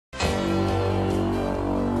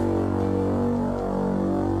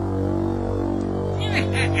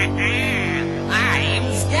I'm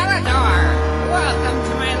Skeletor. Welcome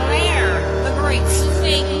to my lair, the Great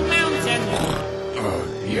Snake Mountain.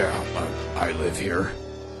 I live here.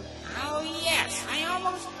 Oh, yes, I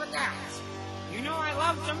almost forgot. You know I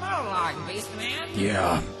love to monologue, Beast Man.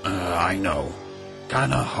 Yeah, I know.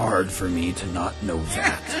 Kinda hard for me to not know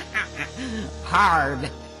that. Hard.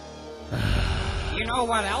 You know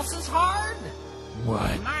what else is hard?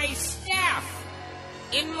 What? My staff.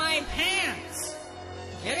 In my pants.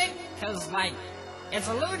 Get it? 'Cause, it's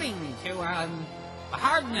alluding to, the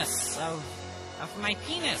hardness of my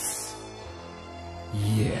penis.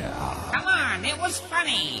 Yeah. Come on, it was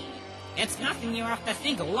funny. It's nothing you have to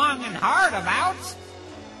think long and hard about.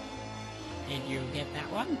 Did you get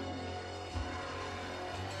that one?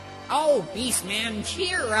 Oh, Beastman,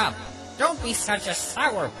 cheer up. Don't be such a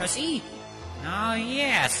sour pussy. Oh,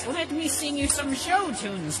 yes, let me sing you some show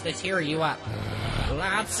tunes to cheer you up.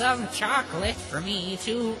 Lots of chocolate for me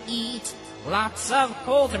to eat. Lots of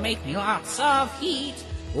coal to make me lots of heat.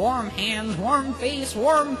 Warm hands, warm face,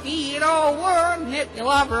 warm feet, oh, wouldn't it be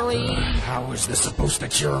lovely? How is this supposed to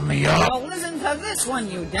cheer me up? Well, listen to this one,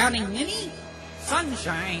 you doubting ninny.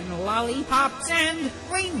 Sunshine, lollipops, and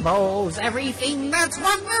rainbows. Everything that's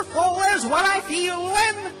wonderful is what I feel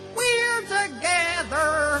when we're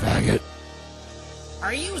together. Faggot.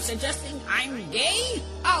 Are you suggesting I'm gay?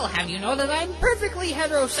 I'll have you know that I'm perfectly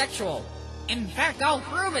heterosexual. In fact, I'll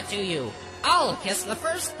prove it to you. I'll kiss the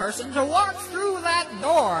first person to walk through that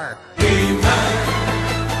door. That's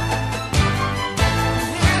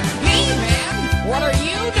me, man! What are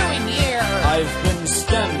you doing here? I've been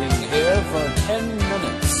standing here for 10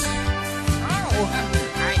 minutes. Oh,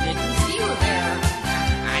 I didn't see you there.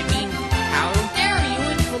 I mean, how dare you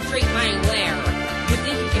infiltrate my lair? You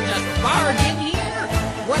think you can just barge in here?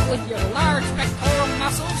 What with your large pectoral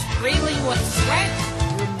muscles freely with sweat?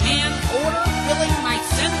 Your man odor filling my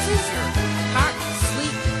senses? Your hot,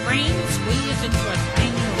 sleek frame squeezed into a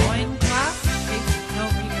tiny loincloth? Taking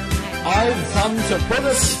over your neck. I've come to put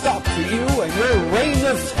a stop to you and your reign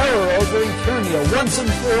of terror over Eternia once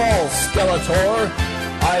and for all, Skeletor.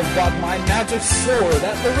 I've got my magic sword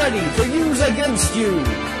at the ready to use against you. You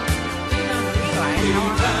don't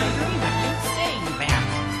realize how I'm saying that.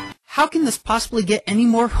 How can this possibly get any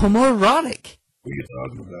more homoerotic? What are you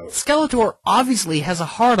talking about? Skeletor obviously has a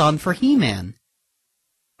hard-on for He-Man.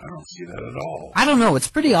 I don't see that at all. I don't know, it's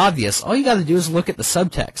pretty obvious. All you gotta do is look at the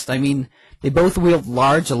subtext. I mean, they both wield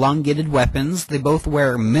large, elongated weapons. They both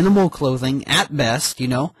wear minimal clothing, at best, you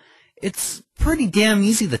know. It's pretty damn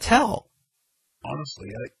easy to tell.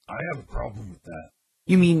 Honestly, I have a problem with that.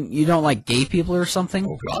 You mean you don't like gay people or something?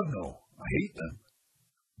 Oh, God, no. I hate them.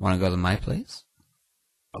 Wanna go to my place?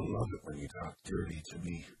 I love it when you talk dirty to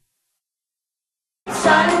me.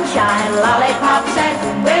 Sunshine, lollipops,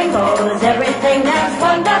 and rainbows. Everything that's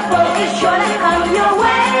wonderful is sure to